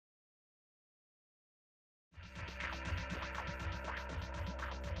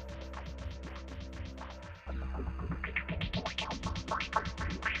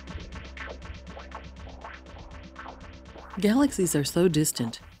Galaxies are so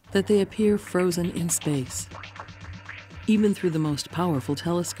distant that they appear frozen in space, even through the most powerful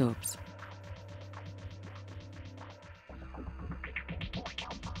telescopes.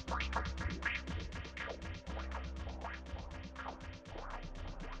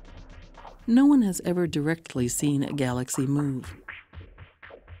 No one has ever directly seen a galaxy move.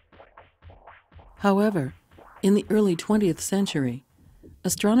 However, in the early 20th century,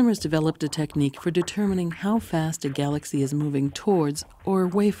 astronomers developed a technique for determining how fast a galaxy is moving towards or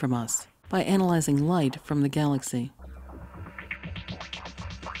away from us by analyzing light from the galaxy.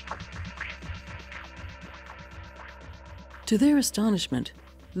 To their astonishment,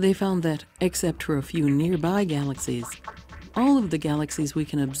 they found that, except for a few nearby galaxies, all of the galaxies we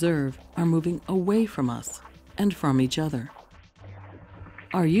can observe are moving away from us and from each other.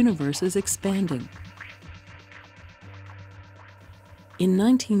 Our universe is expanding. In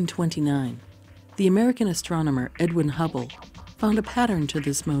 1929, the American astronomer Edwin Hubble found a pattern to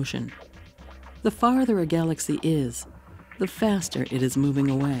this motion. The farther a galaxy is, the faster it is moving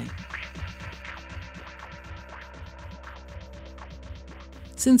away.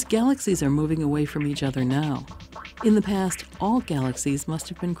 Since galaxies are moving away from each other now, in the past, all galaxies must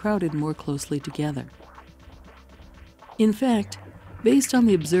have been crowded more closely together. In fact, based on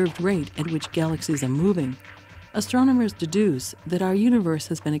the observed rate at which galaxies are moving, astronomers deduce that our universe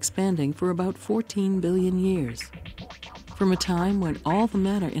has been expanding for about 14 billion years, from a time when all the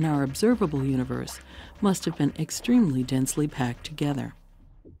matter in our observable universe must have been extremely densely packed together.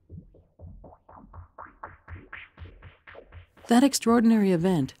 That extraordinary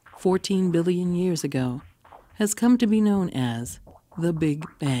event, 14 billion years ago, has come to be known as the Big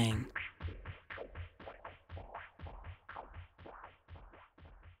Bang.